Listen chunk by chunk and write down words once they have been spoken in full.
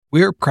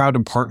We are proud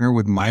to partner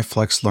with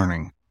MyFlex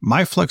Learning.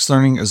 MyFlex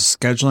Learning is a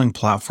scheduling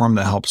platform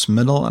that helps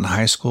middle and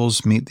high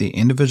schools meet the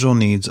individual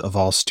needs of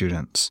all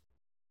students.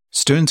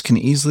 Students can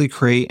easily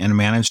create and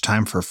manage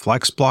time for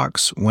flex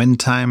blocks, win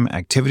time,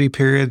 activity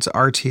periods,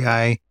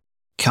 RTI,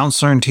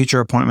 counselor and teacher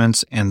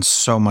appointments, and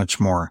so much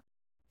more.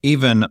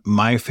 Even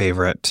my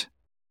favorite,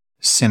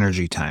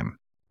 synergy time.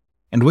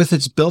 And with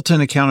its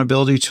built-in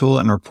accountability tool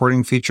and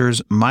reporting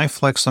features,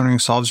 MyFlex Learning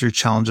solves your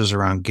challenges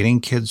around getting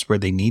kids where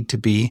they need to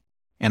be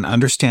and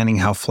understanding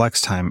how flex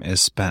time is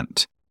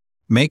spent.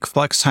 Make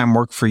flex time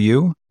work for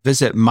you.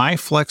 Visit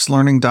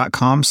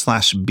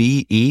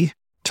myflexlearning.com/BE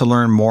to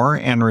learn more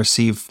and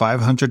receive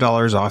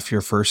 $500 off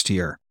your first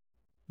year.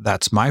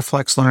 That's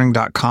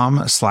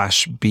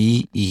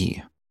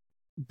myflexlearning.com/BE.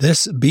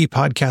 This B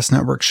Podcast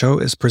Network show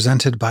is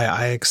presented by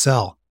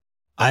iExcel.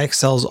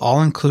 iExcel's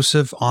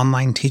all-inclusive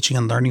online teaching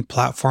and learning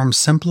platform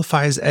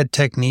simplifies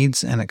edtech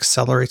needs and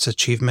accelerates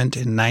achievement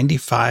in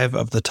 95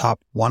 of the top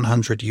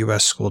 100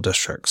 U.S. school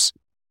districts.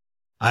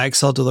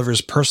 iExcel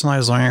delivers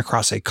personalized learning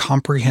across a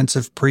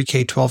comprehensive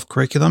pre-K-12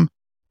 curriculum,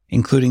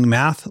 including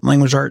math,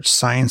 language arts,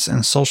 science,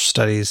 and social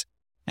studies,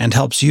 and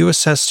helps you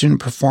assess student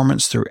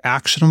performance through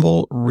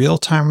actionable,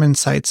 real-time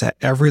insights at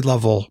every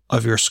level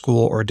of your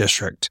school or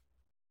district.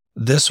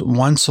 This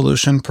one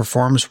solution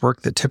performs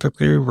work that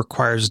typically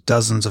requires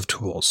dozens of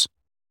tools.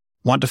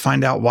 Want to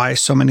find out why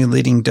so many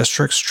leading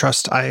districts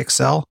trust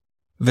iExcel?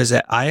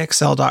 Visit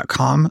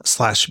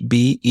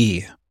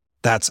iexcel.com/BE.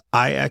 That's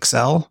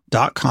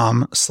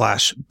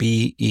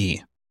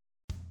iexcel.com/BE.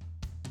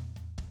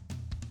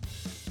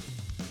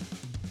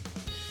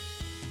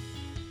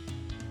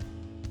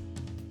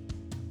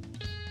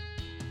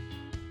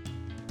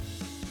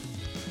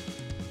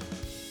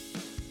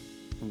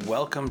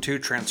 Welcome to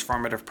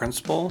Transformative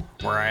Principal,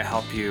 where I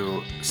help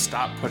you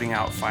stop putting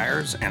out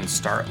fires and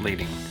start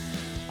leading.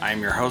 I'm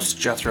your host,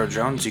 Jethro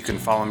Jones. You can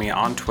follow me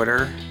on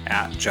Twitter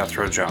at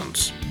Jethro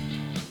Jones.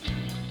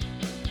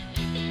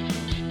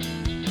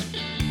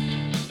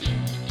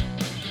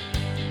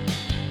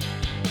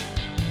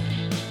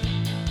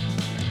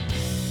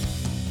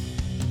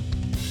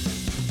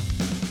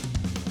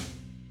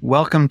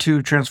 Welcome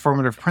to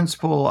Transformative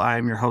Principal.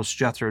 I'm your host,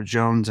 Jethro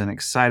Jones, and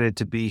excited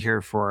to be here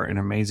for an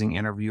amazing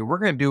interview. We're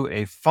going to do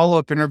a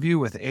follow-up interview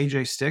with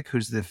AJ Stich,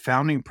 who's the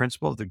founding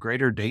principal of the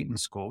Greater Dayton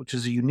School, which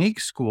is a unique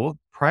school,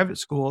 private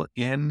school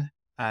in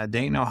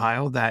Dayton,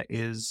 Ohio, that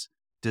is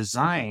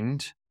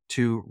designed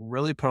to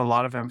really put a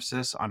lot of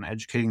emphasis on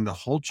educating the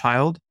whole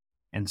child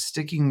and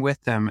sticking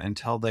with them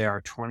until they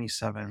are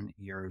 27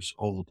 years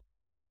old.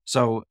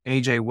 So,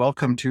 AJ,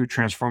 welcome to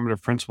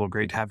Transformative Principal.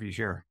 Great to have you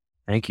here.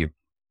 Thank you.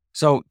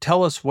 So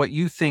tell us what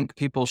you think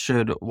people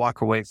should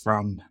walk away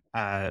from,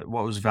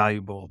 what was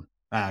valuable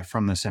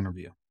from this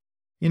interview.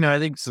 I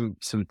think some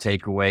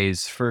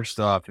takeaways.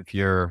 First off, if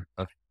you're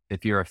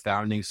a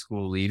founding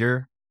school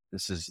leader,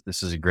 this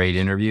is a great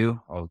interview.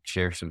 I'll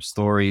share some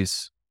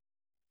stories,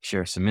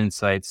 share some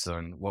insights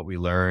on what we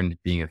learned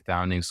being a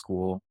founding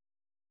school.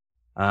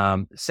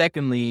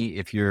 Secondly,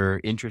 if you're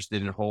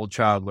interested in whole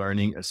child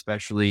learning,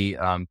 especially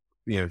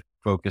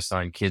focused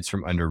on kids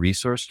from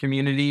under-resourced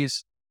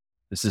communities,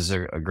 this is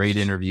a great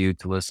interview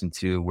to listen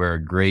to. We're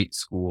a great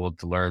school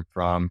to learn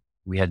from.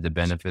 We had the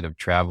benefit of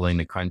traveling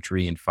the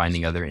country and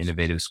finding other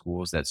innovative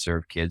schools that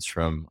serve kids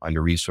from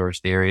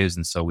under-resourced areas.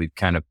 And so we've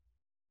kind of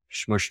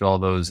smushed all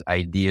those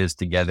ideas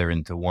together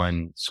into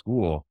one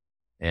school,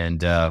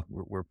 and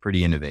we're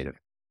pretty innovative.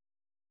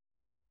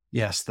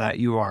 Yes, that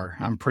you are.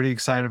 I'm pretty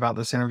excited about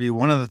this interview.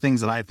 One of the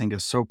things that I think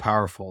is so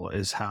powerful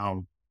is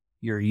how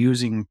you're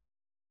using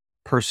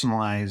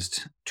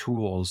personalized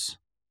tools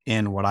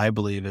in what I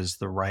believe is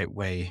the right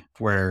way,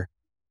 where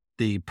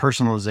the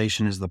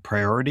personalization is the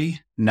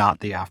priority, not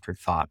the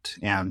afterthought.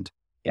 And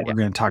we're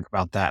going to talk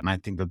about that. And I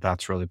think that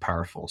that's really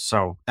powerful.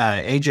 So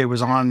AJ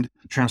was on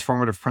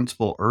Transformative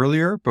Principal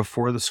earlier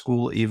before the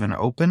school even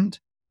opened.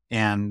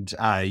 And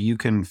you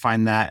can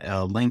find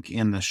that link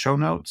in the show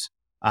notes.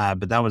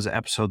 But that was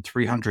episode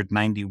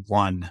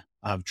 391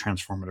 of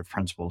Transformative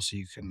Principal. So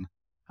you can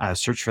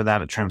search for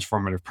that at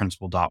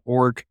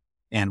transformativeprincipal.org.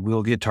 And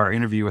we'll get to our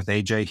interview with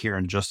AJ here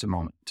in just a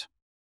moment.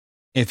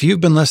 If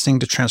you've been listening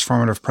to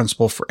Transformative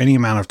Principal for any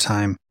amount of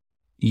time,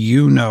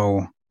 you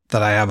know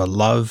that I have a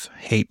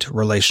love-hate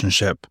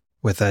relationship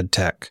with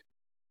EdTech.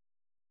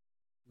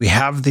 We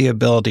have the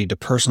ability to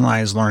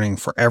personalize learning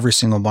for every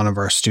single one of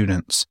our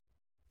students,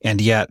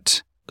 and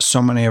yet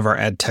so many of our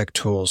EdTech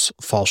tools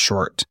fall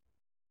short.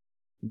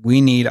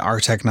 We need our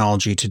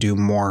technology to do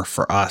more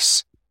for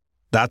us.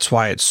 That's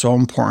why it's so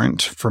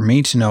important for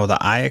me to know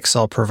that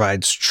iExcel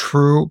provides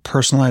true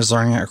personalized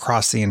learning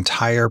across the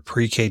entire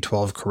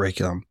pre-K-12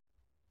 curriculum,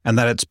 and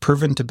that it's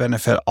proven to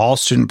benefit all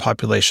student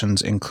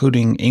populations,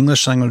 including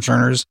English language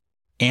learners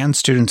and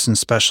students in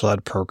special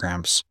ed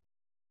programs.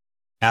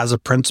 As a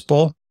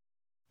principal,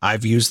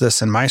 I've used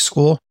this in my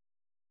school.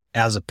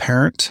 As a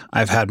parent,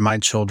 I've had my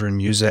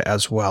children use it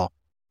as well.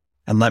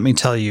 And let me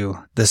tell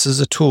you, this is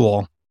a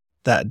tool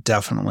that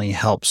definitely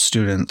helps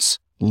students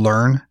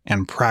learn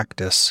and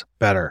practice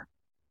better.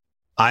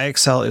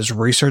 IXL is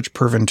research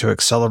proven to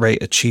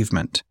accelerate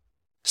achievement.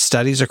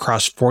 Studies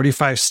across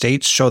 45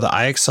 states show that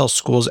IXL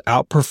schools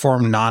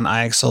outperform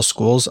non-IXL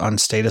schools on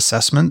state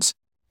assessments,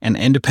 and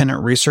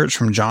independent research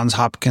from Johns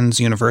Hopkins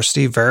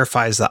University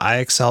verifies that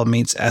IXL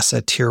meets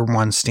ESSA Tier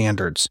 1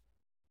 standards.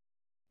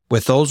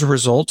 With those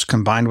results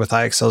combined with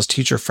IXL's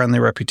teacher-friendly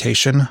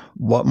reputation,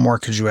 what more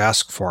could you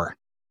ask for?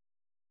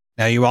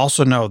 Now, you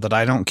also know that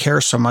I don't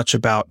care so much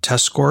about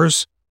test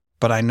scores,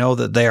 but I know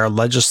that they are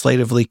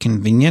legislatively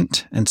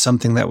convenient and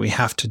something that we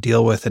have to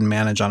deal with and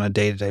manage on a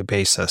day-to-day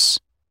basis.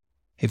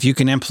 If you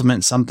can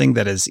implement something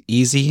that is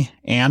easy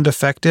and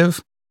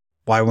effective,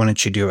 why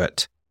wouldn't you do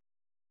it?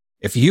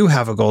 If you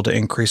have a goal to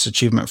increase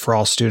achievement for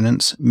all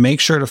students, make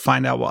sure to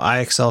find out what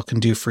IXL can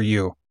do for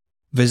you.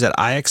 Visit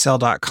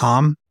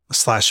ixl.com/B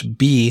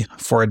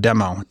for a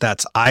demo.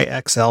 That's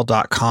ixl.com/BE.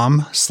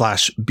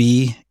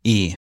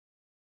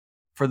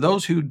 For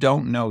those who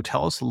don't know,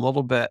 tell us a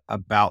little bit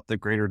about the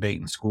Greater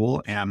Dayton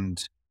School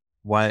and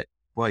what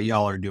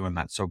y'all are doing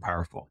that's so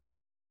powerful.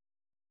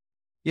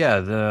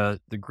 Yeah, the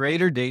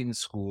Greater Dayton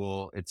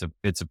School, it's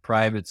a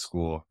private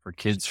school for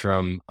kids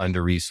from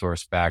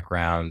under-resourced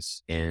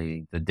backgrounds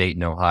in the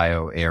Dayton,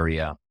 Ohio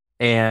area.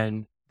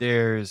 And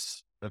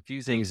there's a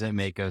few things that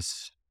make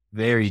us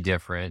very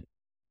different.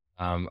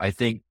 I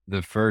think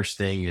the first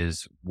thing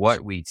is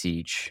what we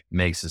teach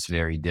makes us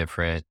very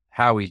different.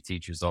 How we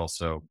teach is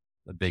also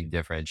a big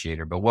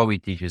differentiator, but what we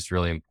teach is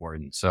really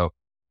important. So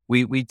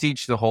we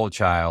teach the whole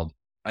child.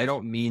 I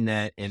don't mean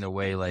that in a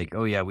way like,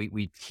 oh yeah,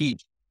 we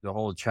teach the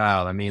whole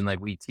child. I mean, like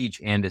we teach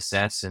and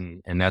assess,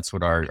 and that's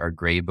what our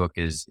grade book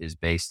is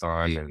based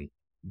on.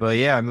 But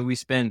yeah, I mean, we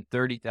spend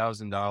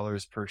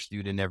 $30,000 per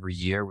student every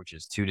year, which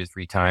is 2 to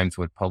 3 times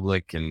what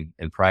public and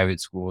private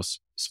schools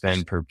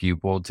spend per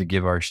pupil to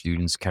give our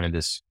students kind of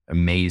this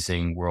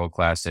amazing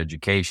world-class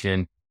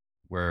education.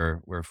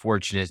 We're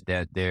fortunate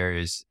that there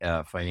is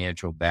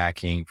financial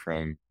backing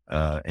from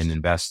an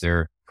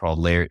investor called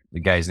Larry.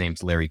 The guy's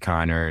name's Larry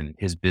Connor, and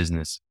his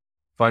business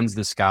funds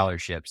the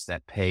scholarships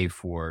that pay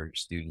for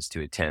students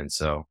to attend.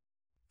 So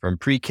from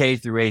pre-K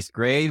through 8th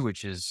grade,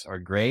 which is our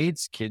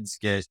grades, kids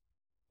get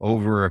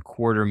over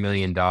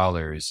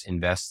 $250,000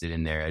 invested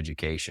in their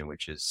education,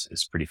 which is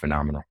pretty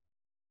phenomenal.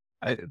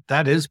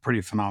 That is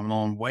pretty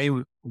phenomenal and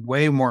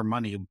way more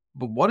money.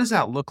 But what does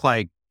that look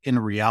like in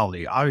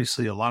reality?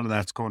 Obviously, a lot of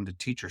that's going to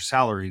teacher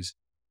salaries,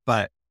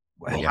 but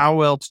Yeah.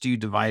 how else do you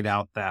divide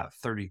out that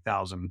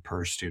 30,000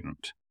 per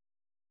student?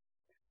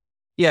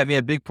 Yeah, I mean,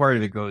 a big part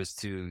of it goes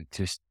to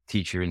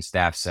teacher and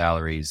staff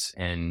salaries,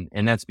 and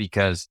that's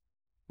because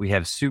we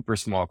have super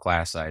small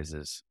class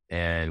sizes,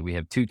 and we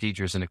have 2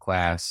 teachers in a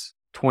class,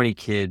 20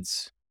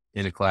 kids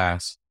in a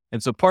class,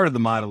 and so part of the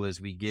model is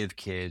we give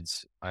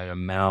kids an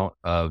amount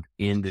of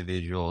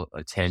individual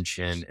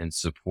attention and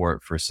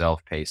support for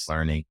self-paced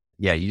learning.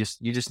 Yeah, you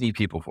just need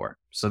people for it.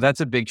 So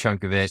that's a big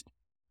chunk of it.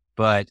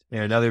 But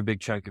another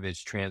big chunk of it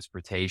is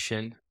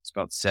transportation. It's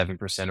about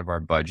 7% of our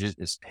budget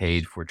is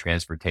paid for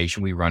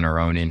transportation. We run our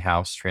own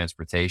in-house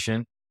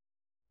transportation.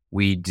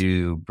 We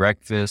do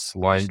breakfast,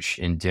 lunch,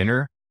 and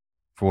dinner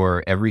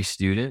for every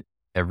student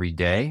every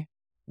day.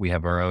 We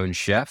have our own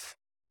chef,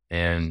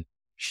 and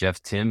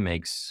Chef Tim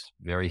makes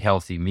very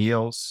healthy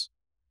meals.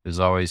 There's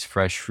always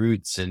fresh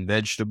fruits and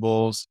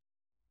vegetables.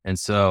 And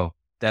so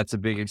that's a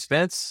big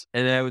expense.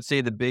 And I would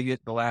say the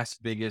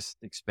last biggest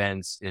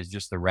expense is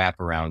just the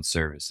wraparound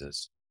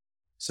services.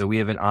 So we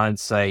have an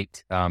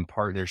on-site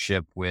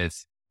partnership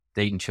with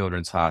Dayton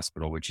Children's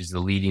Hospital, which is the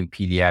leading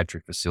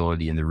pediatric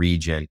facility in the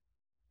region.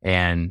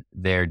 And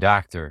their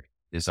doctor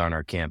is on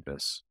our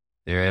campus.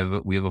 We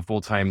have a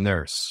full-time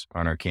nurse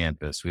on our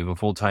campus. We have a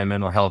full-time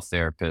mental health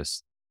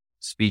therapist,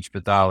 speech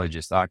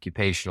pathologist,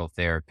 occupational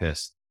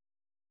therapist.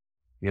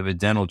 We have a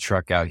dental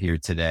truck out here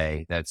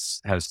today that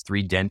has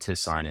 3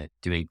 dentists on it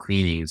doing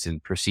cleanings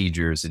and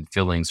procedures and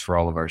fillings for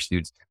all of our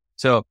students.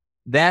 So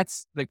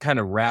that's the kind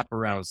of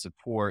wraparound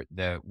support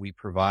that we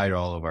provide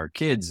all of our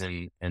kids,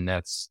 and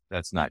that's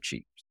not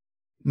cheap.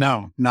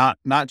 No,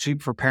 not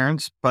cheap for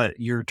parents, but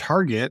your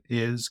target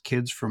is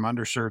kids from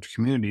underserved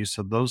communities.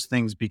 So those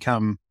things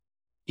become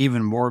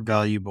even more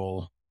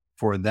valuable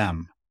for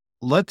them.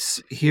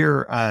 Let's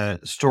hear a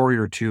story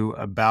or two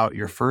about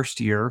your first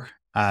year.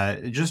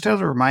 Just as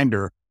a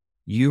reminder,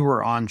 you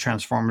were on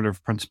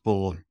Transformative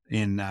Principal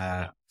in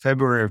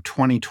February of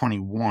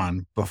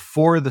 2021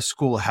 before the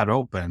school had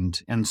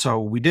opened. And so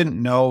we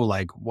didn't know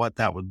like what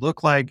that would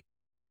look like.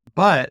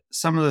 But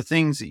some of the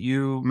things that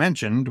you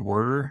mentioned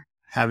were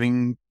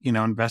having,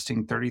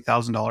 investing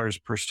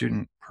 $30,000 per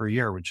student per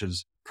year, which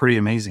is pretty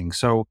amazing.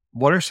 So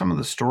what are some of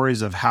the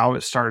stories of how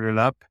it started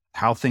up,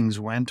 how things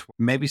went,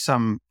 maybe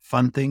some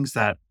fun things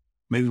that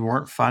maybe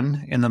weren't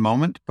fun in the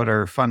moment, but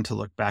are fun to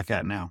look back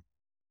at now?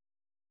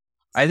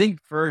 I think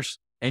first,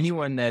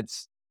 anyone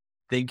that's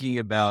thinking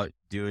about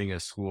doing a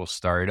school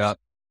startup,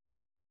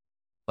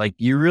 like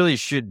you really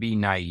should be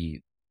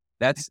naive.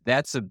 That's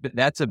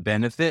a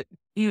benefit.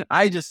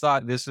 I just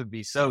thought this would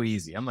be so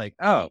easy. I'm like,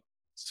 oh,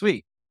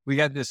 sweet. We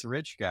got this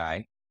rich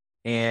guy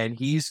and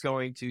he's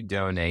going to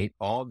donate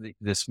all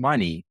this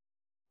money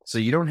So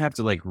you don't have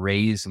to like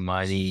raise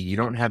money. You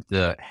don't have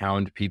to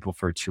hound people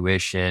for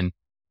tuition.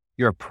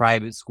 You're a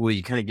private school.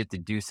 You kind of get to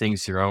do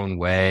things your own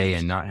way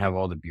and not have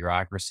all the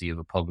bureaucracy of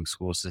a public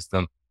school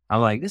system.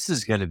 I'm like, this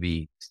is going to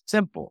be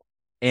simple.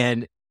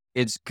 And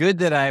it's good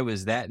that I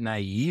was that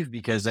naive,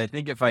 because I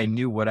think if I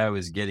knew what I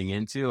was getting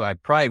into, I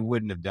probably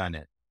wouldn't have done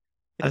it.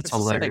 That's It's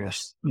like,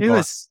 hilarious.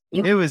 But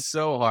it was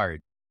so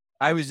hard.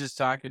 I was just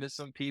talking to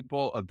some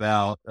people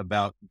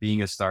about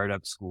being a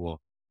startup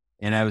school,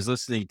 and I was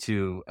listening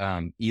to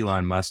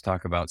Elon Musk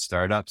talk about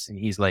startups, and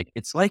he's like,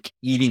 it's like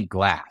eating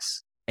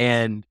glass.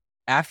 And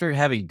after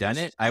having done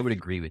it, I would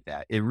agree with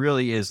that. It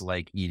really is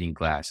like eating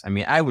glass. I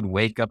mean, I would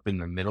wake up in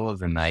the middle of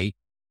the night,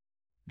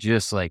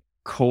 just like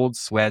cold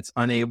sweats,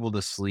 unable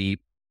to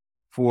sleep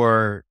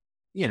for,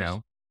 you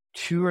know,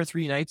 2 or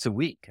 3 nights a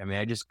week. I mean,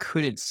 I just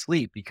couldn't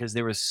sleep because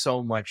there was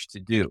so much to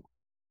do.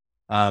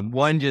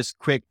 One just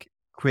quick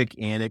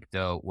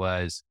anecdote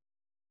was,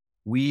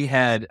 we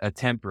had a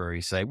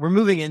temporary site. We're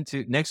moving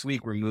into next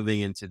week. We're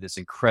moving into this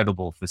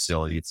incredible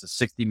facility. It's a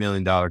 $60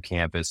 million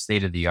campus,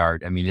 state of the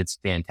art. I mean, it's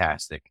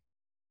fantastic.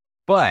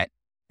 But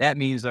that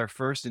means our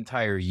first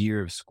entire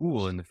year of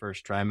school, in the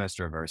first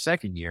trimester of our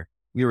second year,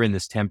 we were in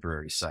this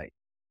temporary site.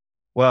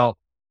 Well,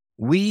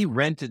 we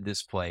rented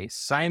this place,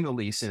 signed the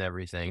lease and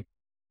everything.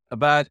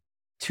 About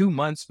 2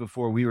 months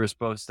before we were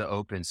supposed to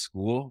open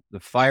school, the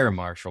fire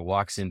marshal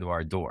walks into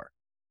our door.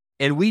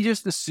 And we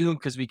just assumed,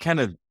 because we kind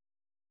of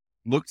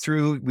looked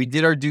through, we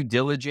did our due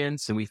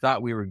diligence and we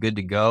thought we were good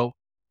to go.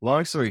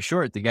 Long story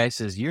short, the guy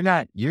says, you're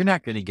not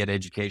going to get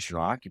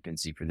educational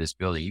occupancy for this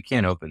building. You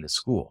can't open the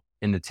school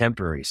in the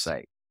temporary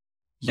site.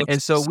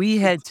 And so looks we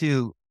had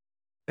to,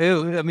 I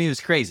mean, it was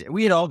crazy.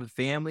 We had all the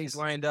families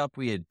lined up.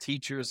 We had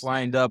teachers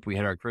lined up. We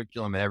had our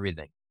curriculum and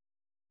everything.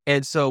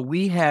 And so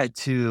we had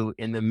to,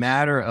 in the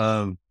matter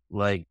of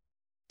like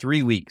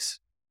 3 weeks,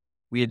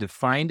 we had to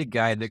find a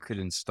guy that could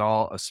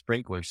install a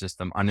sprinkler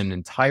system on an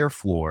entire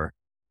floor.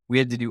 We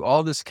had to do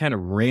all this kind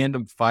of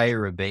random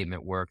fire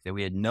abatement work that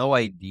we had no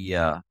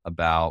idea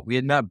about. We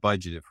had not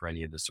budgeted for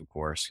any of this, of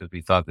course, because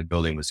we thought the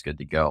building was good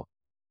to go.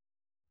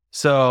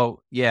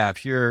 So yeah,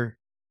 if you're,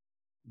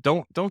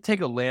 don't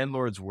take a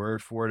landlord's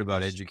word for it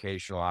about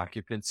educational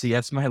occupancy.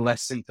 That's my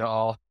lesson to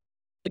all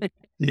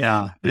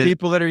yeah. the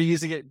people that are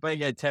using it,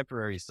 buying a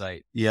temporary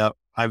site. Yep.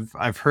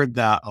 I've heard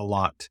that a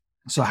lot.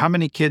 So how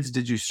many kids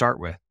did you start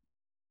with?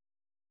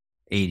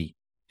 80,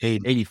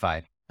 80.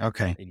 85,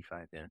 Okay.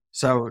 85. Yeah.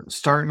 So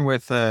starting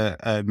with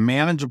a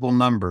manageable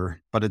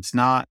number, but it's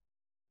not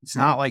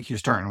like you're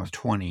starting with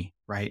 20,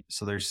 right?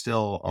 So there's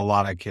still a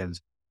lot of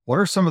kids. What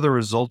are some of the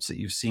results that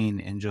you've seen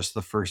in just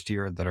the first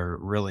year that are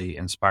really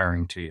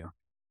inspiring to you?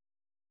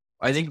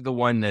 I think the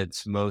one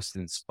that's most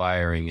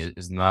inspiring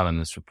is not on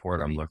this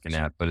report I'm looking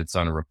at, but it's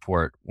on a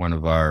report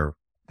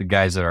the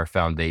guys at our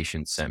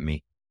foundation sent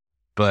me.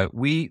 But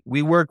we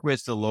work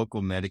with the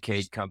local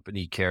Medicaid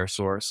company,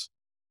 CareSource.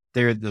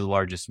 They're the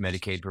largest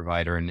Medicaid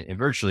provider, and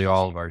virtually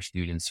all of our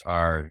students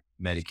are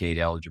Medicaid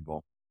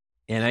eligible.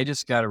 And I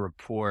just got a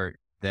report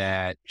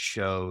that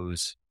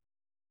shows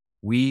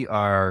we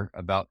are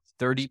about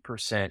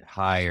 30%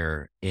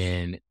 higher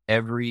in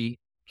every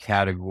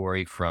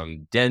category,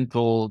 from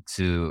dental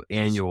to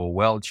annual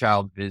well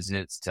child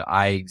visits to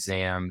eye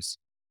exams,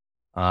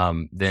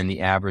 than the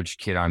average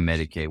kid on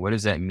Medicaid. What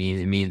does that mean?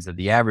 It means that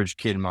the average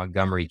kid in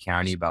Montgomery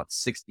County, about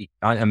 60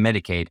 on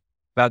Medicaid,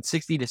 about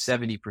 60 to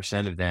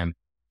 70% of them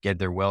get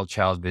their well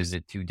child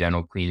visit, 2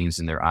 dental cleanings,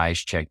 and their eyes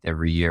checked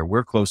every year.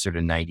 We're closer to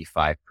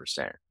 95%,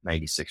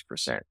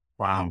 96%.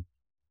 Wow.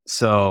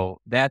 So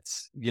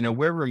that's,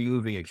 we're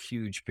removing a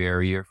huge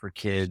barrier for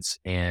kids,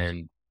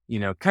 and,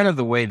 kind of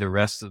the way the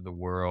rest of the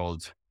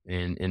world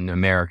in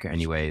America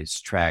anyways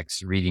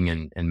tracks reading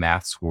and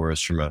math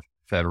scores from a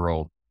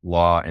federal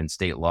law and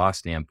state law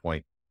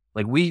standpoint.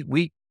 Like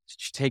we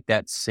take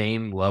that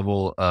same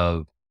level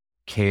of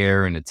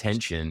care and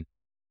attention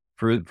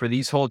for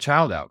these whole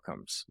child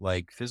outcomes,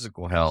 like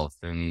physical health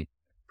and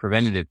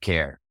preventative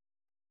care.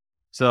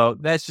 So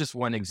that's just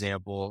one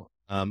example.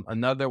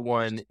 Another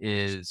one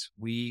is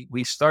we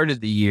started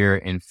the year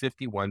and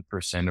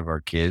 51% of our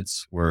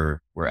kids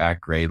were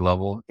at grade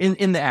level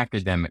in the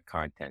academic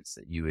contents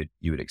that you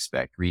would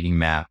expect: reading,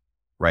 math,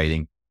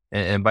 writing.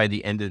 And by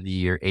the end of the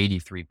year,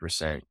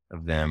 83%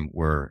 of them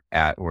were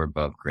at or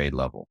above grade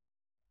level.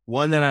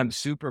 One that I'm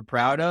super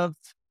proud of,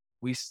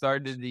 we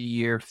started the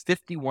year,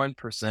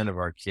 51% of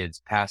our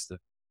kids passed the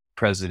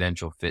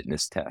presidential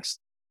fitness test.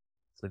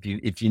 So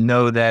if you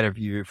know that, if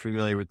you're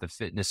familiar with the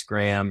fitness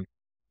gram,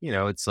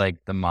 it's like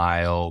the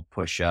mile,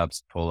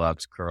 push-ups,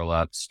 pull-ups,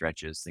 curl-ups,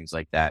 stretches, things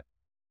like that.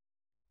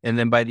 And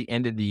then by the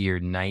end of the year,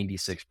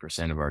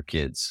 96% of our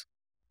kids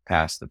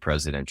passed the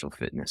presidential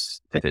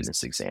fitness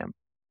exam.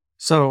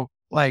 So,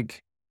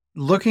 like,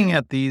 looking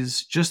at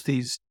these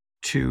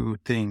two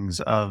things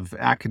of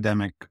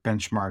academic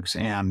benchmarks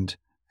and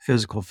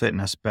physical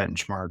fitness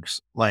benchmarks,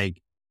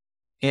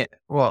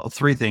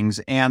 three things,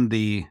 and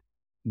the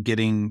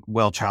getting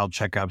well child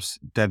checkups,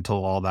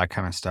 dental, all that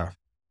kind of stuff.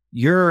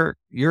 You're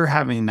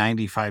having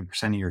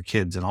 95% of your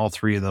kids in all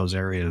three of those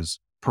areas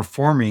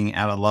performing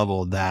at a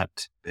level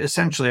that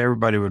essentially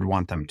everybody would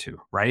want them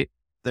to, right?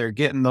 They're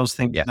getting those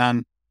things Yeah.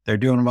 done. They're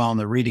doing well in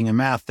their reading and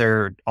math.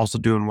 They're also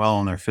doing well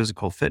in their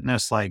physical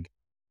fitness. Like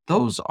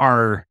those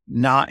are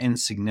not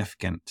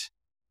insignificant,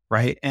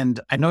 right? And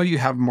I know you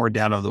have more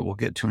data that we'll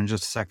get to in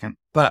just a second,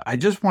 but I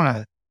just want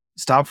to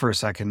stop for a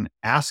second,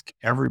 ask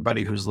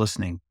everybody who's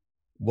listening,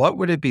 what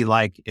would it be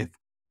like if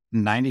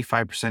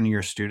 95% of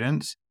your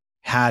students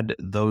had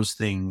those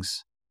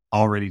things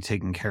already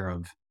taken care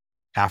of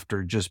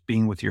after just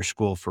being with your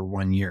school for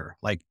 1 year?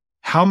 Like,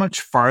 how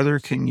much farther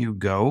can you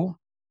go?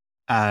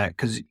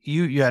 Because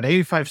you had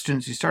 85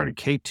 students. You started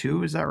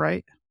K2, is that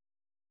right?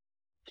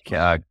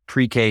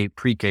 Pre-K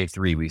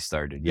 3 we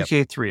started. Yep.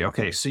 K3.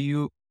 Okay, so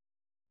you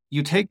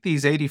take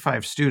these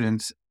 85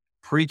 students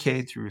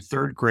pre-K through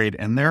third grade,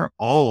 and they're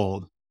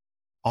all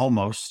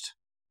almost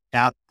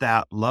at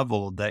that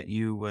level that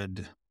you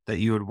would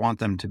want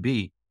them to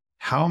be.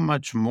 How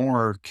much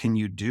more can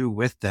you do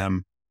with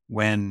them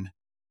when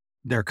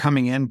they're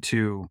coming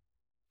into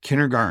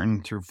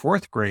kindergarten through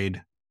fourth grade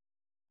Yeah.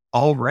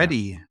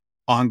 already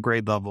on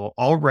grade level,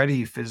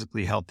 already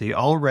physically healthy,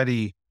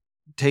 already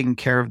taking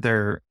care of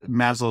their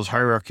Maslow's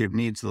hierarchy of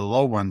needs, the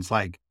low ones?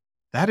 Like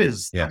that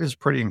is Yeah. that is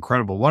pretty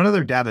incredible. What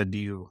other data do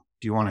you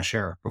want to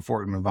share before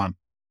we move on?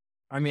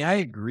 I mean, I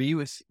agree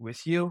with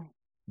you.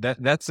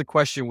 That's the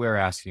question we're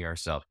asking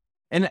ourselves.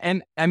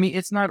 And I mean,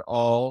 it's not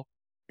all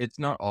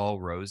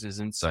roses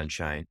and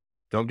sunshine.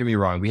 Don't get me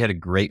wrong. We had a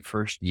great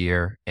first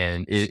year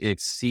and it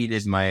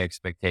exceeded my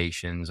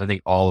expectations. I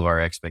think all of our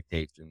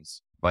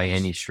expectations by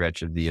any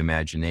stretch of the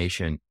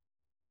imagination.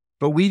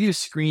 But we do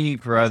screening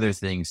for other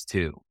things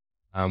too.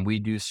 We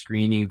do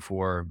screening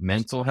for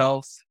mental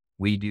health.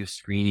 We do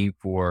screening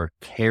for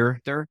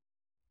character.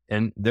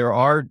 And there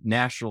are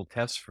national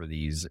tests for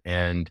these.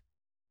 And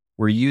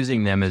we're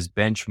using them as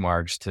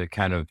benchmarks to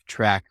kind of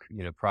track,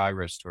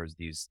 progress towards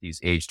these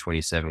age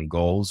 27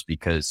 goals.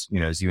 Because,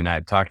 as you and I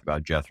have talked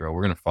about, Jethro,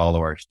 we're going to follow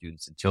our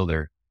students until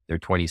they're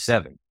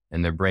 27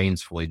 and their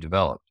brain's fully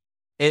developed.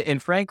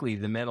 And frankly,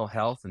 the mental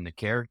health and the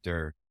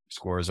character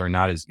scores are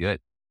not as good.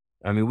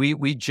 I mean,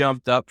 we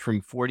jumped up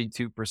from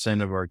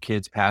 42% of our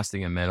kids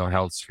passing a mental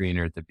health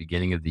screener at the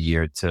beginning of the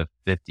year to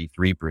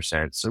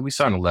 53%. So we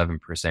saw an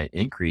 11%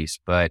 increase,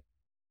 but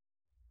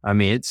I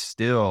mean,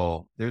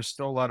 there's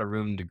still a lot of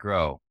room to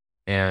grow.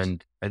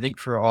 And I think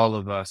for all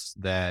of us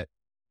that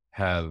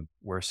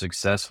were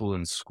successful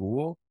in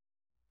school,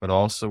 but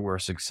also were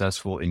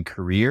successful in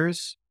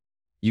careers,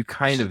 you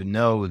kind of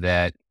know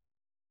that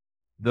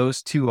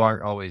those two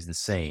aren't always the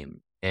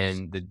same.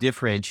 And the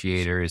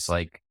differentiator is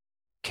like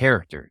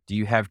character. Do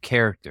you have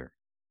character?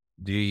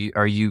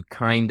 Are you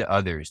kind to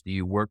others? Do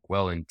you work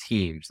well in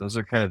teams? Those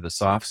are kind of the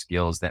soft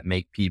skills that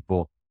make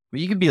people,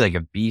 you can be like a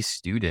B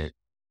student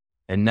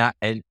and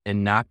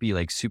not be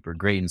like super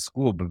great in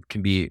school, but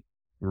can be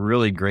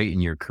really great in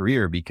your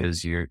career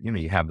because you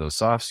have those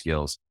soft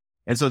skills.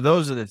 And so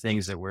those are the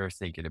things that we're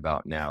thinking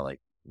about now.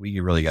 Like we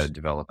really got to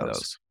develop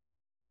those.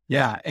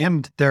 Yeah,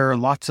 and there are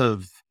lots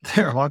of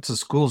there are lots of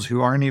schools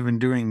who aren't even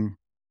doing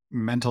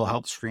mental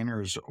health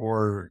screeners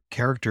or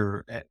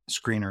character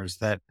screeners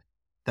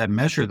that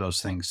measure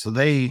those things. So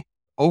they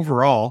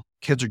overall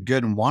kids are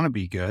good and want to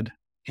be good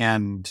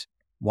and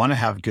want to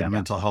have good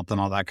mental health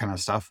and all that kind of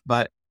stuff.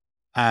 But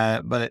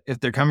if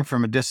they're coming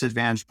from a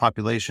disadvantaged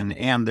population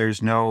and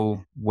there's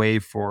no way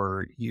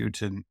for you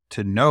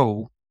to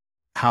know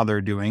how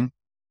they're doing,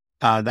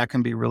 that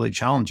can be really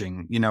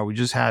challenging. We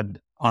just had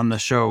on the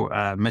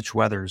show Mitch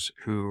Weathers,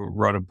 who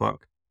wrote a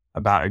book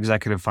about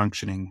executive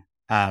functioning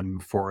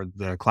for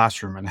the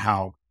classroom and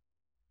how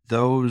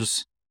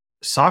those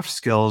soft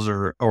skills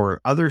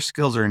or other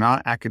skills are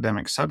not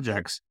academic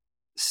subjects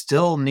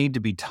still need to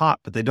be taught,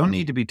 but they don't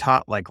need to be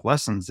taught like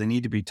lessons. They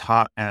need to be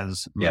taught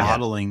as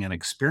modeling and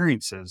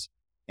experiences.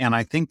 And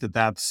I think that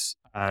that's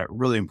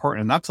really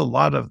important. And that's a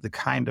lot of the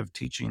kind of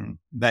teaching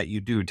that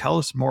you do. Tell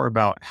us more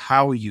about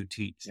how you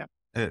teach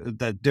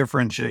that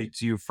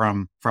differentiates you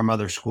from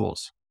other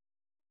schools.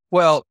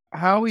 Well,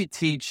 how we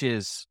teach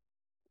is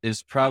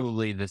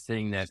probably the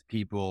thing that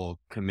people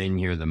come in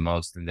here the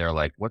most and they're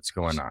like, what's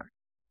going on?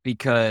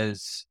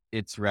 Because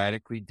it's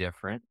radically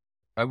different.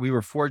 We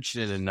were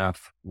fortunate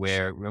enough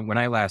where when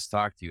I last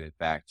talked to you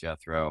back,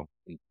 Jethro,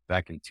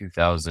 back in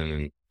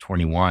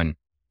 2021,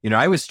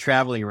 I was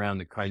traveling around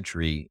the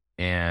country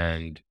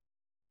and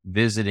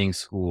visiting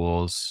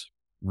schools,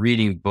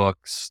 reading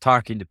books,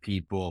 talking to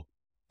people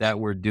that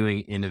were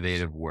doing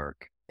innovative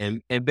work.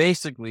 And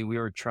basically we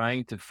were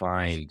trying to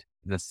find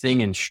the thing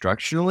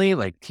instructionally,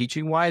 like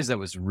teaching wise, that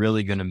was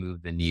really going to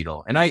move the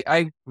needle. And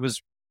I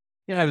was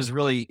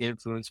really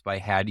influenced by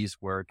Hattie's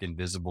work in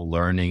visible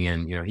learning.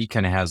 And, he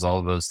kind of has all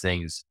of those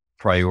things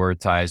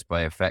prioritized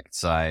by effect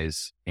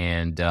size.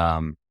 And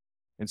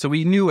so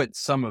we knew what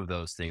some of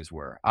those things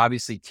were.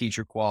 Obviously,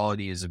 teacher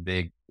quality is a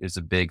big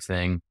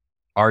thing.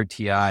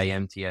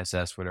 RTI,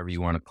 MTSS, whatever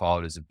you want to call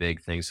it, is a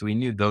big thing. So we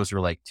knew those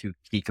were like two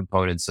key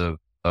components of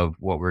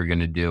what we're going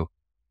to do.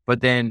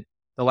 But then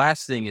the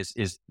last thing is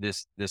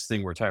this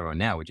thing we're talking about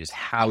now, which is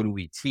how do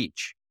we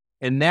teach?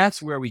 And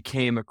that's where we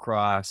came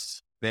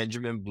across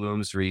Benjamin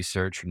Bloom's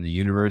research from the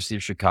University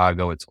of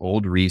Chicago. It's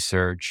old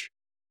research.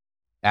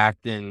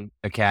 Acton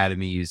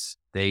academies,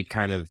 they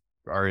kind of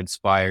are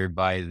inspired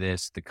by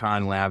this. The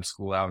Khan Lab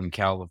School out in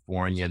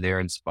California, they're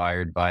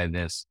inspired by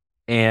this.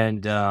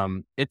 And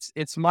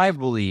it's my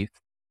belief,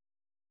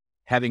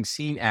 having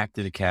seen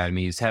Acton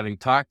academies, having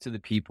talked to the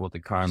people at the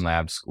Khan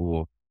Lab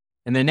School,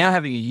 and then now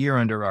having a year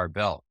under our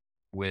belt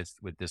with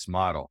this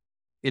model,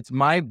 it's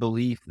my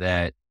belief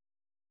that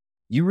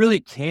you really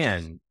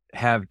can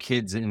have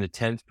kids in the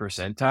 10th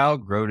percentile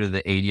grow to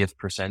the 80th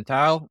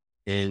percentile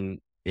in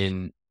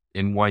in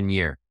in 1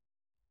 year.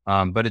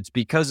 But it's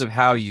because of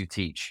how you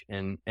teach,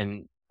 and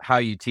how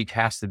you teach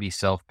has to be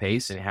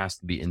self-paced and it has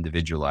to be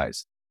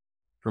individualized.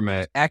 From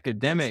an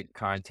academic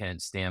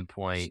content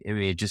standpoint, I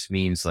mean, it just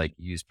means like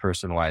you use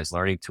personalized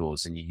learning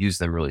tools and you use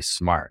them really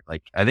smart.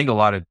 Like I think a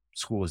lot of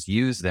schools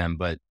use them,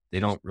 but they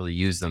don't really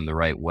use them the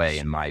right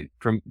way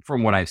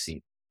from what I've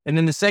seen. And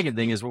then the second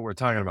thing is what we're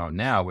talking about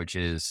now, which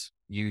is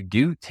you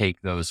do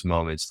take those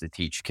moments to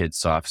teach kids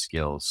soft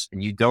skills,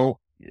 and you don't,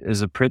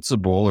 as a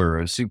principal or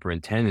a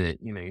superintendent,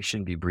 you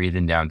shouldn't be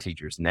breathing down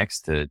teachers' necks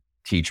to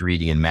teach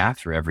reading and math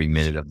for every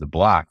minute of the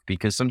block,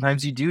 because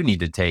sometimes you do need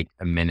to take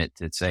a minute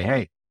to say,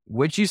 hey,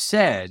 what you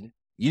said,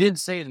 you didn't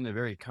say it in a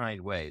very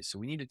kind way. So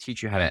we need to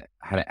teach you how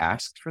to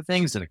ask for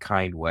things in a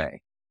kind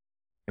way.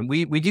 And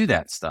we do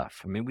that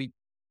stuff. I mean,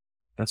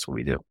 that's what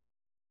we do.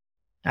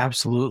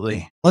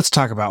 Absolutely. Let's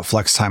talk about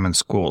flex time in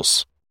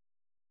schools.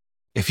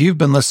 If you've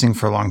been listening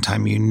for a long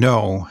time, you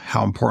know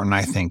how important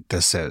I think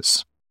this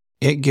is.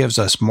 It gives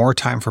us more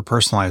time for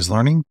personalized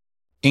learning,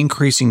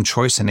 increasing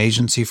choice and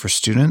agency for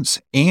students,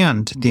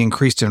 and the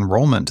increased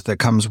enrollment that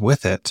comes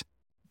with it,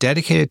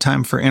 dedicated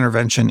time for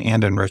intervention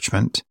and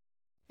enrichment.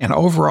 And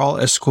overall,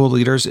 as school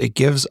leaders, it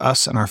gives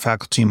us and our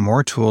faculty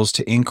more tools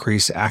to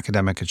increase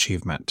academic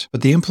achievement.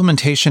 But the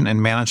implementation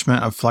and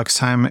management of flex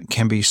time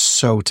can be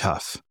so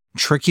tough.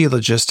 Tricky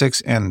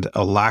logistics and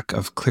a lack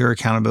of clear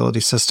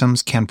accountability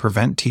systems can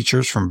prevent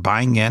teachers from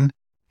buying in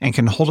and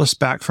can hold us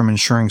back from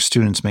ensuring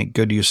students make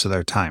good use of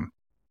their time.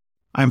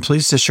 I'm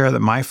pleased to share that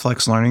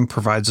MyFlex Learning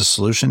provides a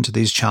solution to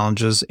these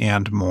challenges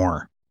and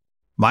more.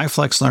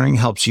 MyFlex Learning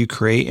helps you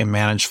create and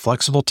manage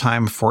flexible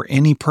time for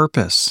any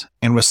purpose,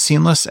 and with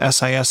seamless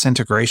SIS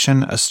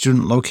integration, a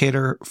student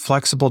locator,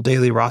 flexible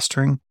daily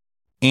rostering,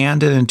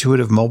 and an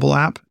intuitive mobile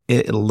app,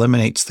 it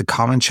eliminates the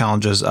common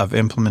challenges of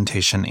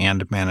implementation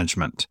and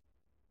management.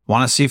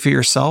 Want to see for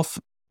yourself?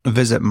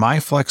 Visit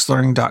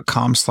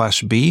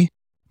myflexlearning.com/B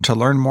to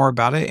learn more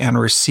about it and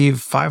receive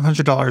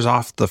 $500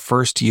 off the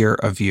first year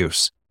of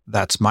use.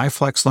 That's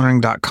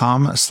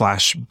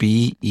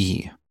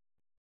myflexlearning.com/BE.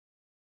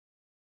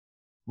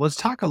 Let's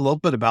talk a little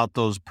bit about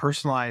those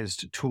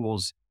personalized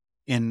tools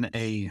in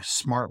a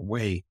smart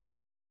way.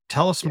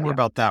 Tell us more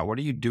about that. What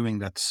are you doing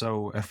that's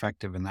so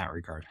effective in that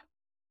regard?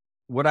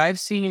 What I've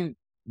seen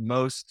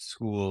most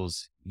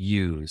schools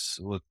use,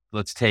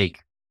 let's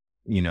take,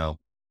 a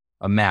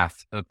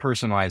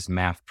personalized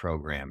math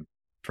program,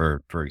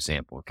 for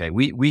example. Okay.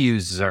 We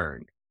use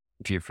Zern.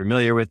 If you're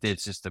familiar with it,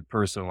 it's just a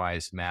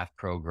personalized math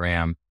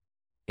program,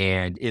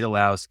 and it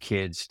allows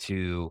kids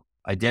to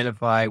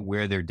identify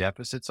where their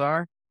deficits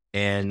are.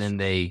 And then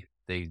they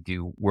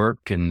do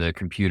work, and the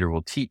computer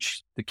will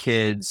teach the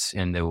kids,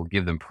 and they will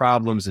give them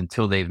problems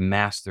until they've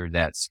mastered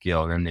that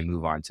skill. And then they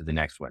move on to the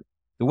next one.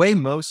 The way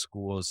most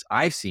schools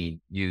I've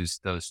seen use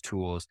those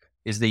tools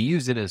is they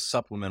use it as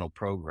supplemental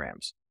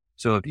programs.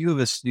 So if you have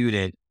a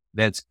student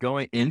that's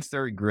going in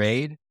third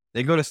grade,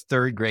 they go to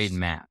third grade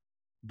math,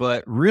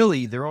 but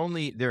really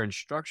their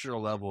instructional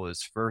level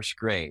is first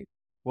grade.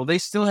 Well, they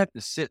still have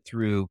to sit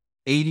through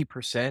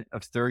 80%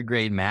 of third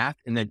grade math,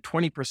 and then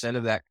 20%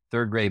 of that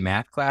third grade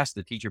math class,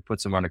 the teacher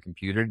puts them on a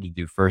computer to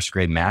do first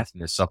grade math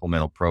in a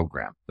supplemental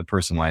program, the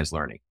personalized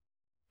learning.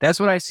 That's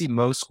what I see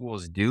most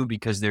schools do,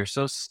 because they're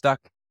so stuck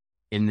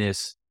in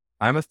this,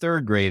 I'm a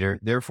third grader,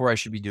 therefore I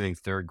should be doing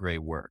third grade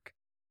work.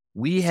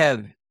 We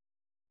have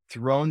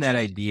thrown that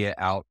idea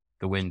out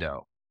the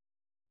window,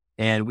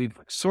 and we've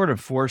sort of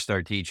forced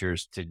our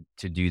teachers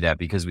to do that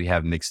because we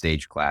have mixed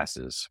age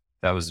classes.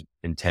 That was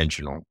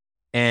intentional.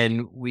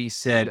 And we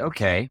said,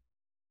 okay,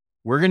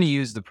 we're going to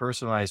use the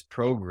personalized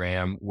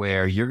program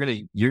where you're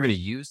going to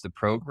use the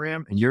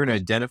program, and you're going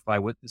to identify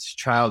what this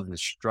child's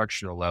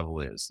instructional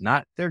level is,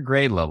 not their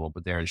grade level,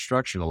 but their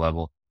instructional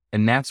level.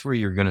 And that's where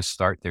you're going to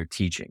start their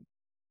teaching.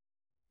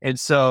 And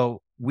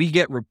so we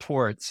get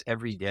reports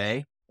every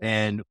day,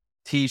 and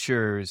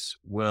teachers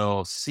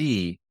will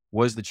see,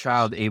 was the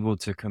child able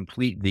to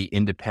complete the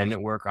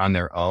independent work on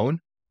their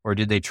own, or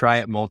did they try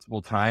it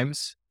multiple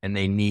times and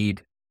they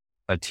need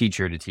a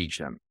teacher to teach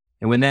them?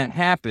 And when that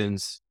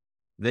happens,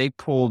 they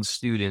pulled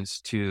students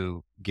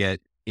to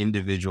get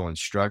individual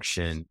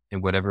instruction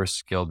in whatever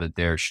skill that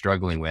they're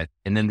struggling with.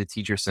 And then the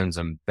teacher sends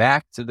them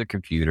back to the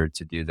computer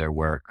to do their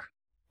work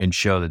and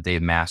show that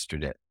they've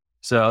mastered it.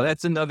 So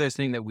that's another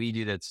thing that we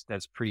do that's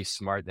pretty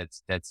smart.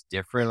 That's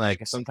different.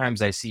 Like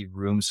sometimes I see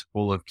rooms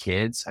full of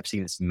kids. I've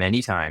seen this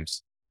many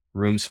times,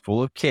 rooms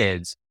full of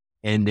kids,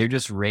 and they're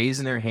just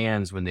raising their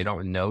hands when they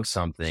don't know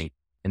something.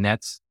 And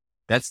that's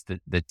that's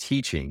the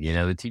teaching,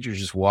 the teacher's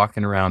just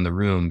walking around the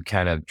room,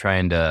 kind of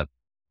trying to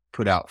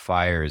put out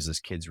fires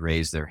as kids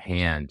raise their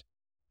hand.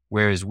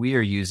 Whereas we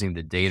are using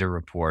the data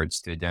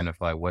reports to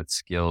identify what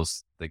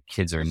skills the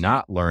kids are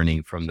not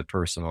learning from the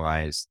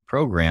personalized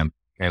program.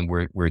 And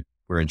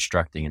we're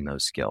instructing in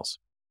those skills.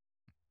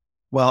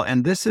 Well,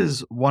 and this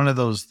is one of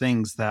those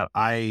things that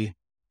I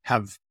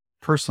have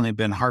personally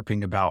been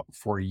harping about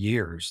for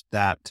years,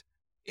 that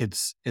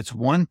it's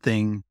one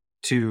thing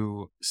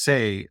to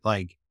say,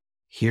 like,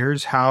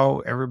 here's how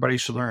everybody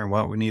should learn,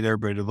 what we need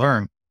everybody to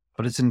learn,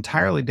 but it's an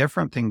entirely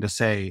different thing to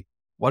say,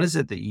 what is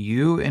it that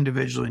you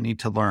individually need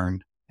to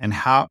learn, and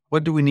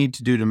what do we need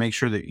to do to make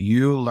sure that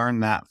you learn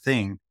that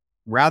thing,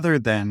 rather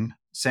than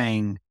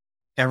saying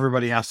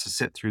everybody has to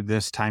sit through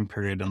this time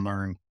period and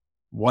learn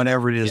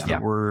whatever it is Yeah.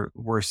 that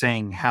we're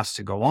saying has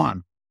to go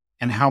on.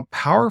 And how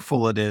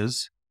powerful it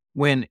is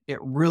when it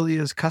really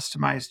is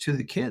customized to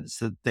the kids,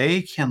 that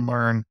they can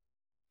learn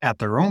at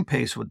their own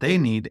pace what they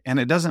need. And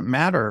it doesn't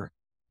matter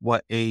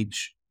what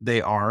age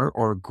they are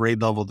or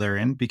grade level they're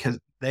in, because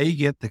they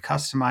get the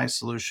customized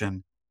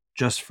solution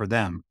just for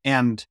them.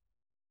 And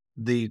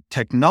the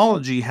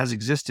technology has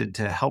existed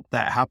to help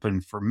that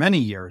happen for many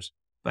years,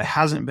 but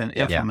hasn't been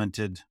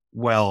implemented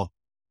well.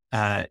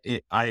 I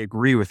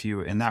agree with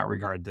you in that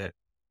regard,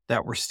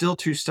 that we're still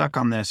too stuck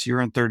on this.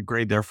 You're in third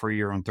grade, therefore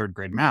you're in third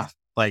grade math.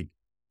 Like,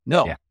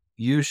 no,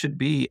 you should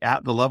be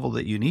at the level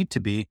that you need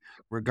to be,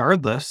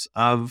 regardless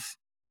of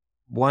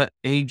what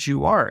age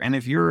you are. And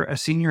if you're a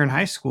senior in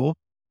high school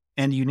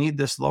and you need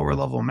this lower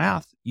level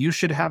math, you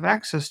should have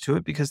access to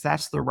it, because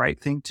that's the right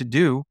thing to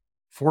do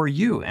for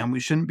you. And we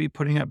shouldn't be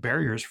putting up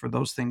barriers for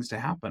those things to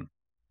happen.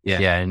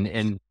 Yeah.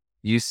 And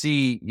you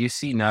see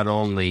not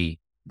only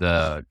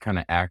the kind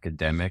of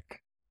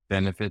academic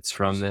benefits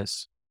from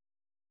this,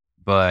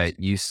 but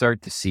you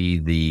start to see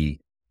the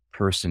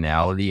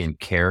personality and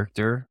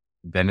character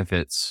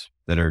benefits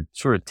that are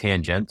sort of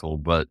tangential,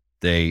 but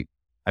there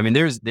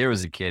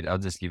was a kid, I'll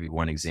just give you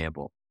one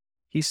example.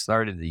 He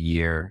started the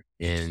year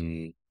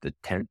in the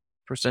 10th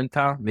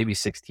percentile, maybe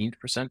 16th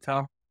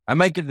percentile. I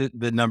might get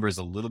the numbers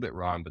a little bit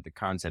wrong, but the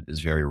concept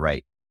is very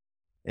right.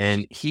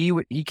 And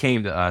he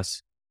came to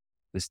us,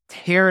 this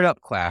teared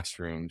up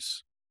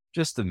classrooms,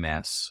 just a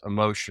mess.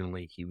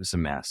 Emotionally, he was a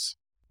mess,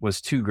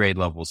 was 2 grade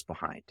levels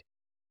behind.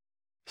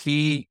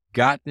 He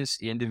got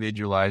this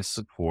individualized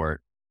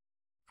support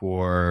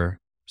for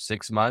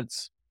 6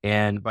 months.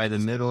 And by the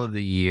middle of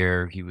the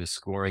year, he was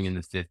scoring in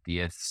the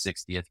 50th,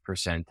 60th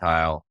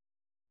percentile.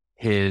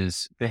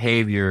 His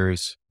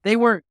behaviors, they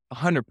weren't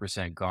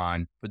 100%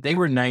 gone, but they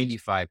were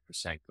 95%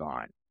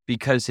 gone,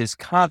 because his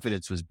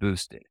confidence was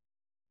boosted.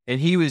 And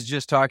he was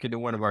just talking to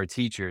one of our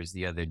teachers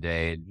the other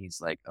day, and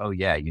he's like, oh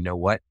yeah, you know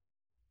what?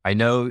 I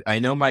know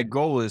my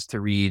goal is to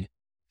read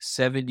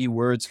 70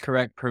 words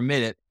correct per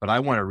minute, but I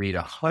want to read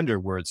 100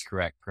 words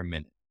correct per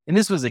minute. And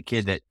this was a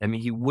kid that,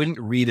 he wouldn't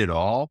read at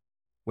all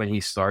when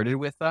he started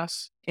with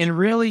us. And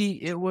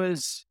really, it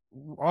was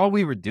all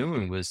we were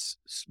doing was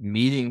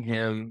meeting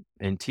him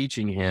and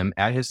teaching him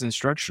at his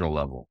instructional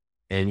level.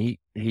 And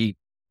he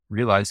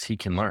realized he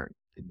can learn.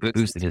 It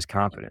boosted his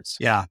confidence.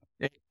 Yeah.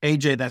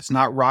 AJ, that's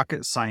not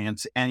rocket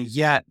science. And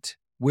yet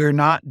we're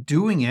not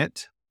doing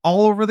it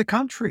all over the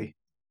country.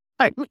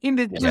 I mean,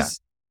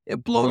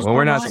 it blows my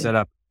we're not mind. set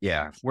up.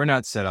 Yeah. We're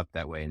not set up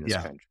that way in this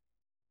country.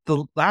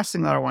 The last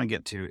thing that I want to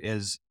get to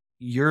is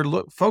you're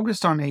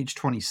focused on age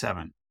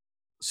 27.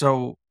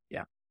 So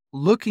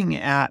looking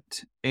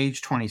at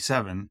age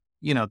 27,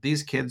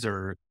 these kids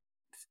are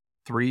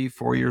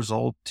 3-4 years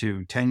old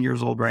to 10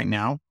 years old right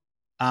now.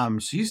 So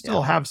you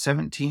still have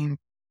 17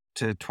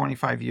 to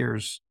 25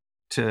 years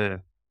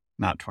to,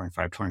 not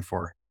 25,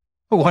 24,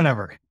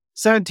 whatever,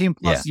 17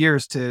 plus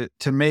years to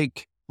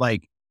make,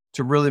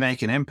 to really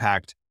make an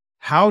impact.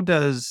 How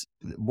does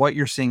what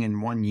you're seeing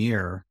in 1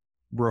 year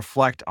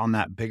reflect on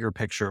that bigger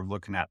picture of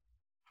looking at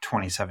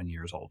 27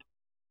 years old?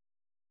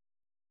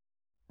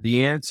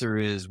 The answer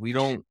is we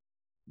don't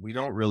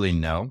really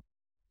know.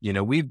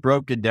 We've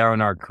broken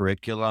down our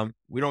curriculum.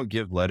 We don't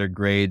give letter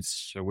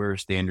grades. So we're a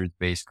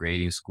standards-based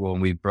grading school,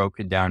 and we've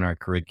broken down our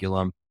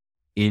curriculum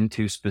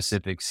into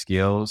specific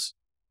skills.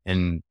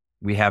 And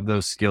we have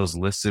those skills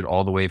listed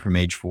all the way from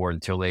age 4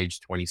 until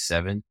age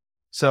 27.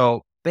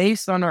 So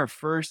based on our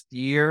first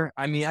year,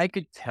 I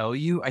could tell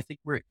you, I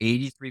think we're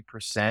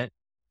 83%.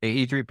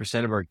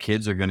 83% of our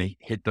kids are going to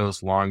hit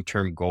those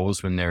long-term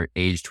goals when they're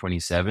age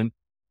 27.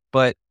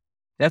 But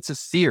that's a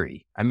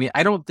theory.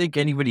 I don't think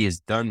anybody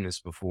has done this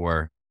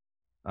before,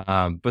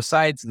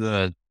 besides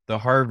the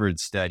Harvard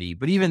study.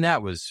 But even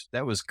that was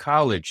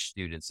college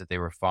students that they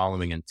were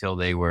following until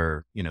they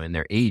were, in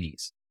their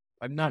 80s.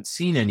 I've not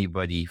seen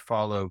anybody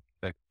follow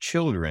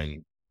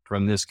children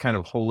from this kind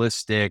of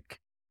holistic,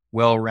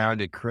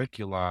 well-rounded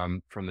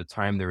curriculum from the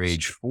time they're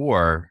age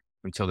 4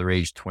 until they're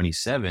age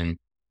 27.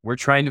 We're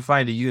trying to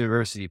find a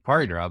university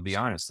partner. I'll be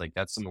honest,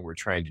 that's something we're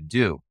trying to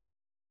do,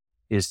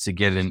 is to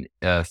get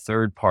a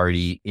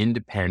third-party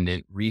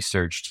independent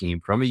research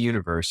team from a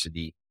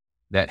university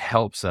that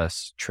helps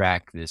us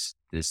track this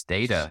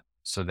data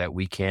so that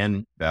we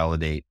can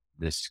validate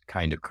this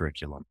kind of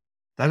curriculum.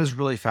 That is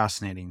really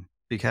fascinating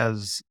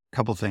because a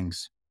couple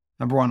things.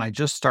 Number one, I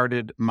just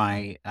started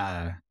my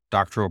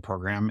doctoral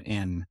program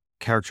in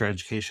character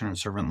education and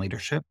servant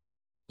leadership.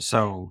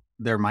 So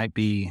there might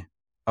be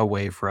a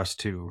way for us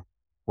to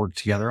work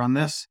together on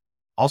this.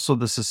 Also,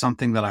 this is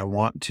something that I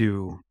want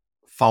to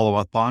follow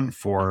up on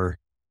for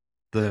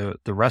the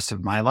rest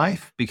of my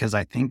life because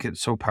I think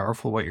it's so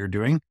powerful what you're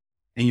doing.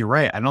 And you're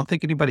right. I don't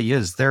think anybody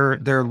is. There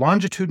are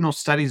longitudinal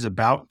studies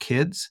about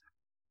kids,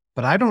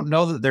 but I don't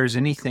know that there's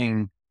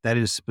anything that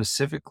is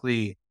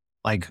specifically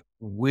like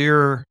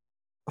we're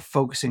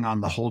focusing on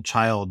the whole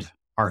child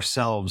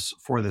ourselves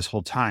for this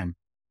whole time.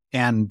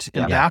 And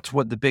Yeah. that's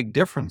what the big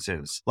difference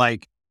is.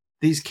 Like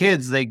these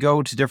kids, they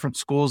go to different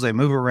schools, they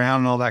move around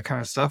and all that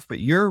kind of stuff. But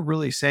you're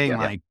really saying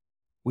like,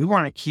 we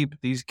want to keep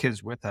these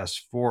kids with us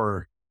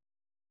for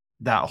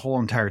that whole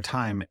entire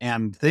time.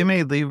 And they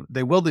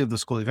will leave the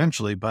school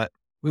eventually, but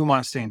we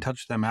want to stay in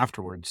touch with them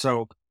afterwards.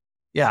 So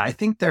yeah, I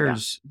think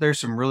there's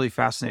some really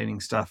fascinating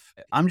stuff.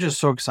 I'm just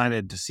so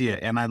excited to see it.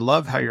 And I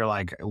love how you're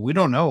like, we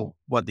don't know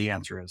what the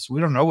answer is. We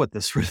don't know what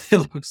this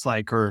really looks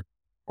like or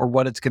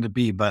what it's going to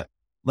be. But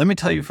let me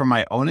tell you from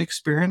my own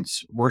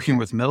experience working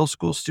with middle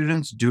school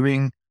students,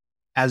 doing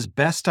as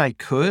best I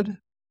could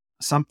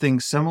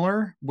something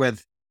similar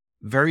with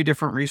very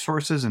different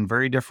resources and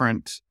very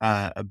different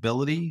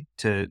ability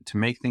to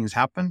make things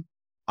happen.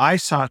 I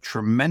saw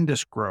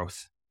tremendous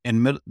growth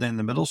in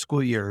the middle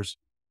school years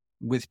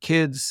with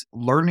kids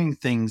learning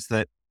things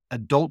that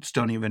adults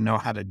don't even know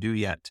how to do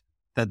yet,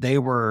 that they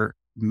were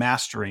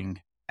mastering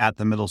at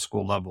the middle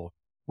school level,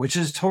 which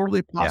is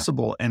totally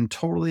possible and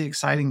totally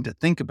exciting to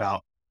think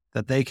about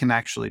that they can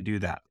actually do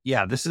that.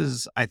 Yeah, this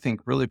is, I think,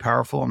 really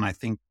powerful. And I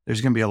think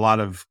there's going to be a lot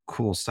of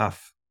cool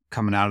stuff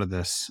coming out of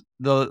this.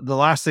 The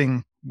last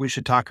thing we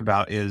should talk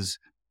about is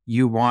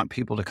you want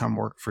people to come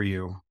work for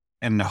you.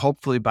 And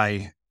hopefully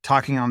by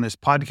talking on this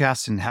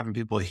podcast and having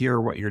people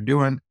hear what you're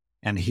doing,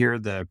 and hear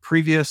the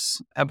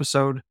previous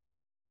episode,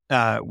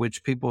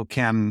 which people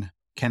can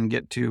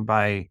get to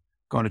by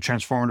going to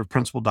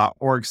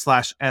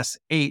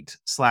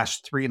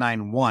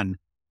transformativeprincipal.org/S8/391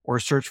 or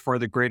search for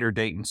the Greater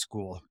Dayton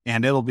School.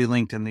 And it'll be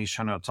linked in these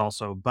show notes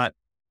also. But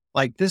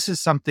like, this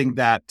is something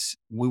that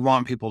we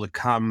want people to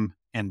come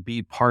and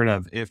be part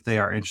of if they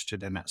are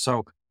interested in it.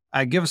 So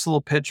give us a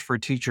little pitch for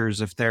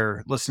teachers if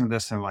they're listening to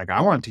this and like, I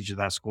want to teach at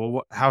that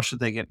school. How should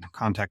they get in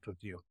contact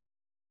with you?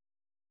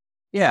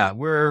 Yeah,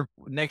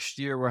 next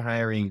year we're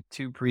hiring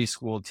 2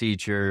 preschool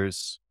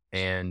teachers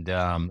and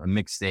a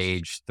mixed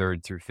age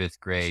 3rd through 5th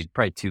grade,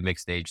 probably 2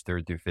 mixed age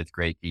 3rd through 5th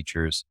grade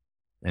teachers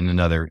and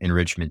another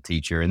enrichment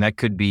teacher. And that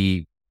could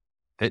be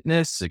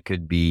fitness, it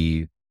could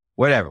be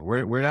whatever.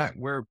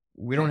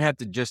 We don't have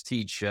to just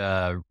teach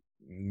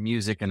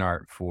music and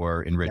art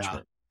for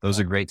enrichment. Those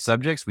are great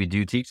subjects. We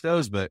do teach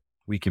those, but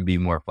we can be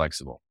more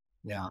flexible.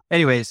 Yeah.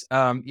 Anyways,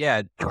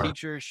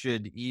 teachers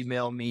should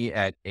email me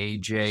at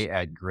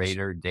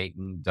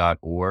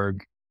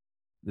aj@greaterdayton.org.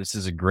 This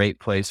is a great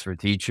place for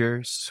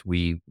teachers.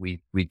 We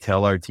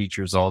tell our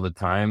teachers all the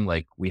time,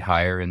 like we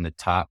hire in the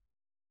top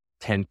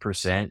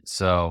 10%.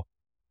 So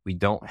we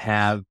don't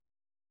have,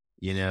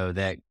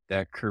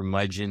 that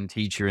curmudgeon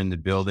teacher in the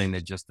building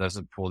that just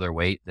doesn't pull their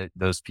weight. That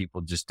those people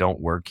just don't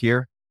work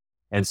here.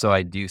 And so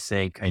I do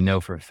think, I know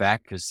for a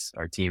fact, because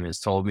our team has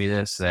told me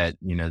this, that,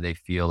 they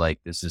feel like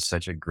this is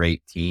such a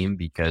great team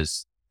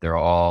because they're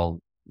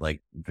all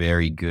like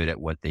very good at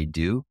what they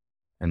do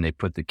and they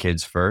put the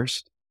kids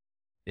first.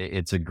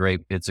 It's a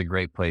great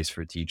place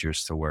for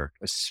teachers to work,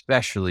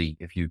 especially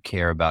if you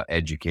care about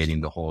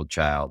educating the whole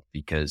child,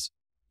 because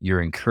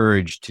you're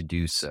encouraged to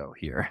do so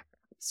here.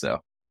 So,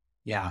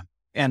 yeah.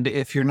 And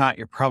if you're not,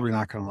 you're probably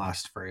not going to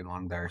last very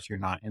long there if you're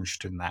not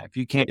interested in that. If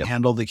you can't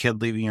handle the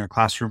kid leaving your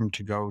classroom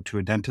to go to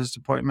a dentist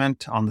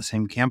appointment on the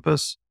same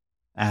campus,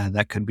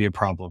 that could be a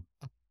problem.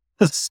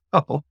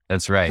 So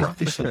that's right. Yeah.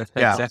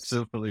 That's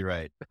absolutely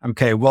right.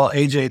 Okay. Well,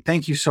 AJ,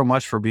 thank you so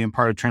much for being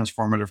part of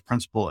Transformative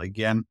Principal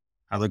again.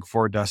 I look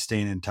forward to us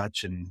staying in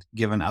touch and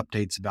giving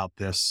updates about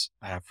this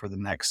for the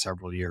next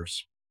several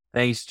years.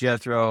 Thanks,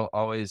 Jethro.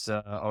 Always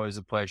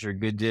a pleasure.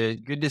 Good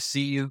to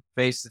see you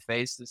face to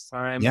face this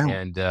time,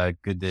 and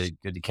good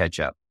to catch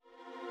up.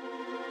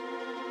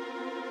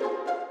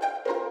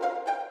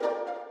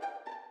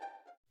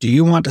 Do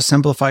you want to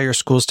simplify your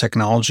school's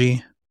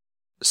technology,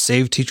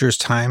 save teachers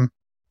time,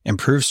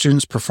 improve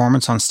students'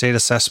 performance on state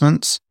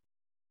assessments?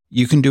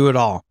 You can do it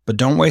all, but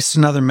don't waste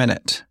another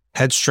minute.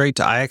 Head straight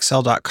to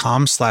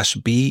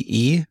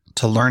ixl.com/BE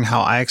to learn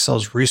how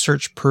IXL's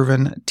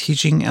research-proven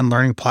teaching and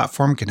learning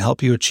platform can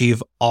help you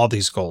achieve all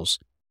these goals.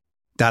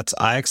 That's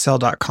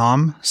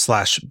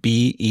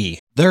ixl.com/BE.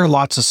 There are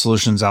lots of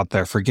solutions out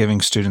there for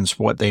giving students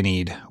what they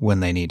need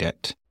when they need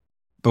it.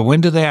 But when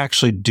do they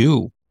actually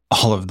do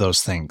all of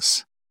those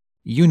things?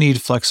 You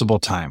need flexible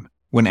time.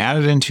 When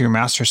added into your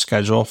master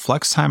schedule,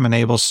 Flex Time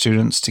enables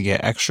students to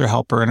get extra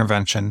help or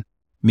intervention,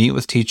 meet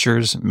with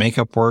teachers, make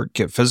up work,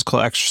 get physical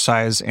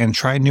exercise, and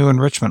try new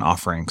enrichment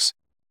offerings.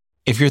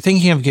 If you're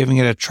thinking of giving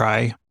it a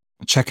try,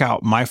 check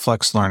out My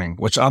Flex Learning,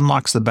 which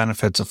unlocks the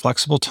benefits of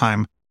flexible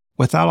time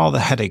without all the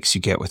headaches you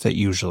get with it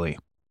usually.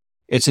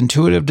 Its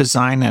intuitive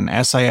design and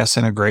SIS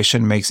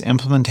integration makes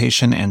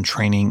implementation and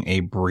training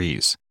a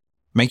breeze.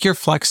 Make your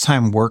flex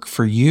time work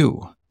for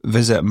you.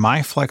 Visit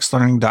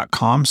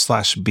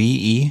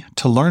myflexlearning.com/BE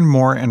to learn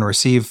more and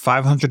receive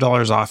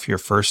 $500 off your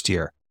first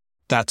year.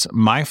 That's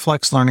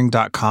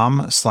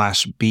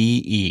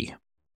myflexlearning.com/BE.